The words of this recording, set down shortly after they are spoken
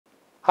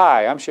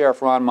Hi, I'm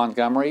Sheriff Ron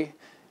Montgomery,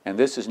 and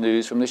this is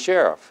News from the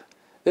Sheriff.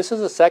 This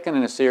is the second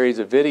in a series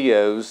of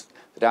videos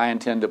that I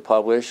intend to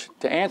publish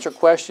to answer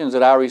questions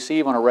that I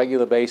receive on a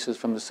regular basis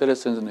from the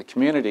citizens in the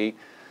community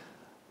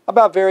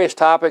about various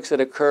topics that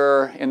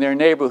occur in their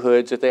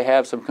neighborhoods that they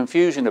have some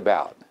confusion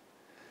about.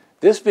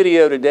 This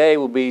video today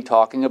will be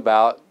talking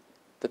about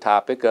the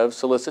topic of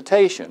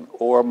solicitation,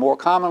 or more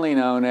commonly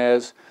known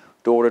as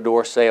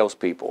door-to-door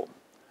salespeople.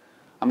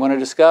 I'm going to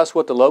discuss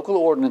what the local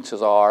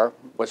ordinances are,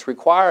 what's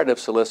required of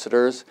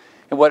solicitors,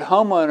 and what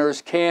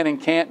homeowners can and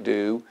can't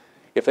do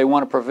if they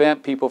want to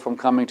prevent people from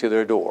coming to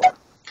their door.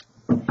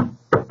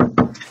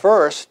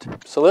 First,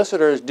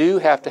 solicitors do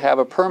have to have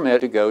a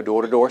permit to go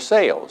door-to-door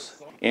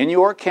sales. In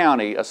York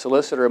County, a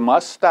solicitor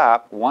must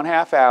stop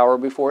 1/2 hour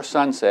before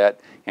sunset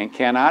and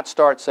cannot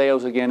start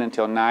sales again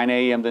until 9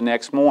 a.m. the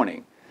next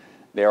morning.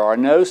 There are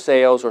no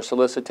sales or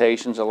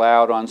solicitations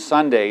allowed on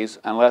Sundays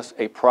unless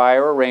a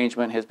prior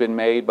arrangement has been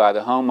made by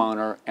the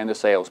homeowner and the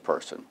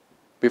salesperson.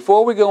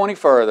 Before we go any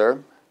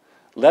further,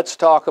 let's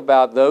talk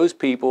about those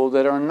people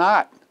that are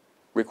not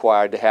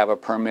required to have a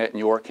permit in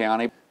York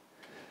County.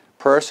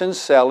 Persons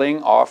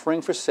selling,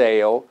 offering for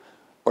sale,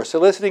 or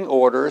soliciting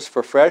orders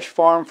for fresh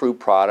farm fruit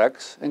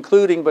products,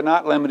 including but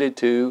not limited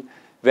to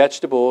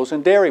vegetables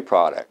and dairy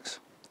products.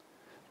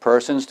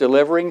 Persons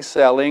delivering,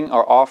 selling,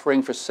 or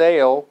offering for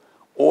sale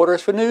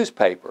orders for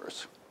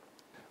newspapers.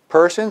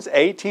 Persons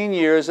 18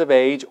 years of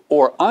age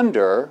or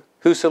under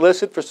who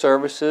solicit for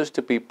services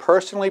to be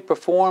personally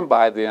performed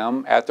by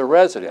them at the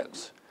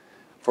residence.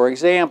 For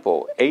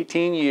example,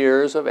 18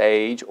 years of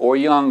age or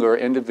younger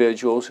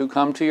individuals who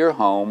come to your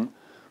home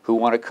who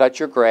want to cut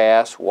your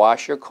grass,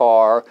 wash your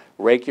car,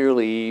 rake your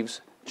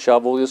leaves,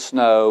 shovel the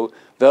snow.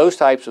 Those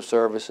types of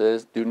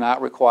services do not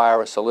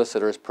require a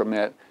solicitor's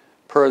permit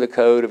per the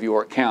Code of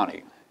York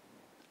County.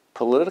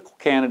 Political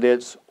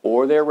candidates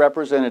or their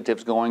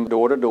representatives going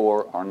door to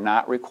door are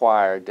not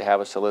required to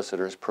have a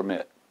solicitor's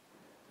permit.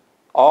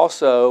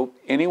 Also,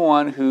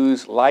 anyone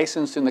who's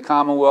licensed in the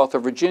Commonwealth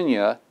of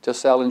Virginia to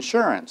sell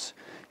insurance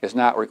is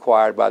not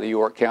required by the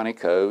York County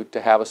Code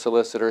to have a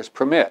solicitor's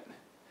permit.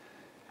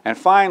 And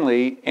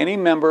finally, any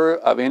member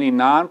of any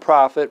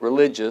nonprofit,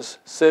 religious,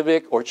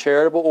 civic, or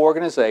charitable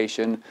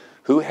organization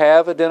who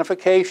have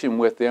identification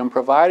with them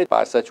provided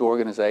by such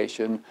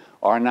organization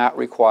are not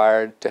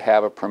required to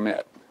have a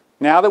permit.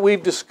 Now that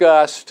we've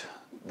discussed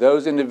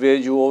those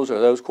individuals or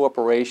those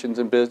corporations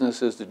and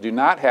businesses that do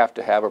not have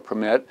to have a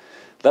permit,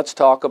 let's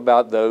talk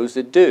about those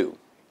that do.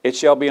 It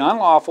shall be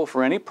unlawful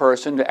for any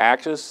person to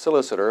act as a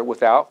solicitor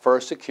without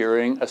first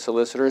securing a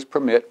solicitor's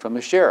permit from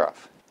the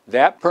sheriff.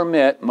 That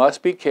permit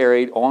must be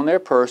carried on their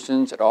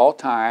persons at all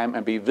time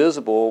and be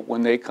visible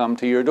when they come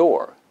to your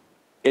door.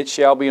 It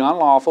shall be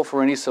unlawful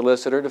for any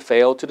solicitor to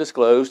fail to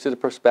disclose to the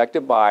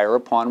prospective buyer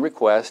upon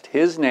request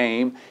his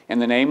name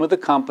and the name of the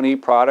company,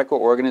 product, or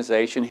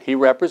organization he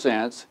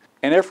represents,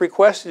 and if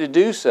requested to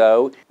do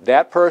so,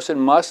 that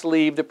person must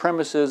leave the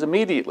premises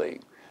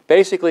immediately.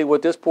 Basically,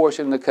 what this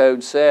portion of the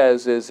code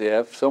says is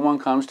if someone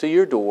comes to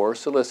your door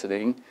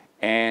soliciting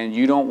and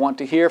you don't want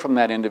to hear from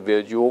that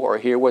individual or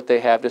hear what they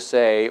have to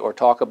say or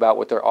talk about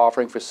what they're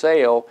offering for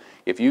sale,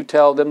 if you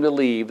tell them to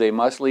leave, they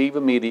must leave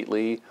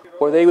immediately,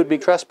 or they would be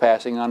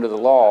trespassing under the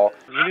law.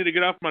 You need to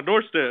get off my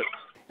doorstep.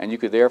 And you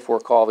could therefore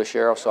call the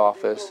sheriff's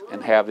office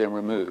and have them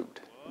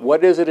removed.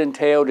 What does it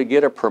entail to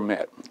get a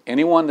permit?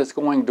 Anyone that's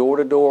going door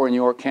to door in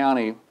York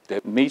County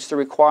that meets the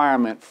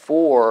requirement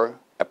for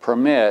a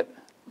permit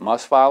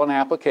must file an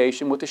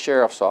application with the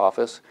sheriff's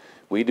office.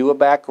 We do a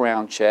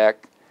background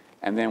check,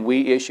 and then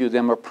we issue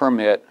them a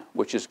permit,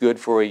 which is good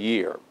for a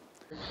year.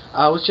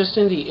 I was just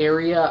in the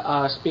area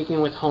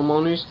speaking with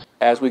homeowners.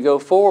 As we go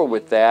forward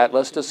with that,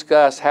 let's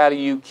discuss how do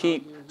you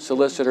keep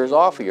solicitors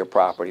off of your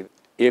property.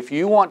 If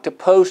you want to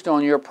post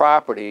on your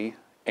property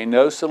a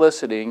no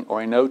soliciting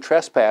or a no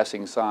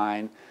trespassing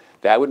sign,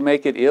 that would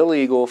make it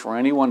illegal for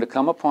anyone to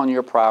come upon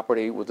your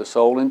property with the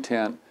sole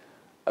intent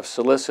of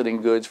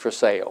soliciting goods for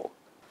sale.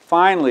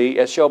 Finally,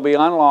 it shall be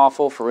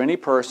unlawful for any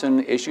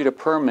person issued a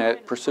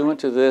permit pursuant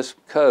to this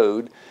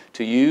code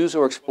to use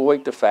or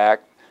exploit the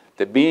fact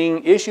that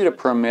being issued a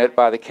permit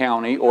by the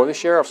county or the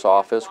sheriff's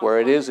office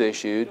where it is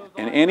issued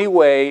in any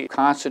way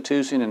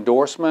constitutes an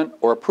endorsement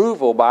or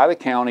approval by the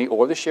county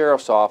or the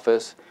sheriff's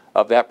office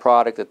of that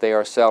product that they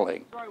are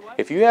selling.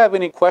 If you have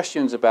any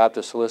questions about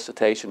the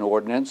solicitation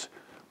ordinance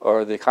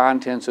or the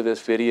contents of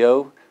this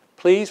video,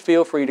 please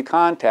feel free to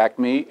contact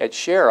me at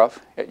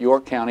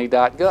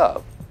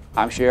sheriff@yorkcounty.gov.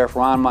 I'm Sheriff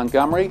Ron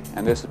Montgomery,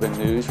 and this has been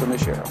News from the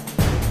Sheriff.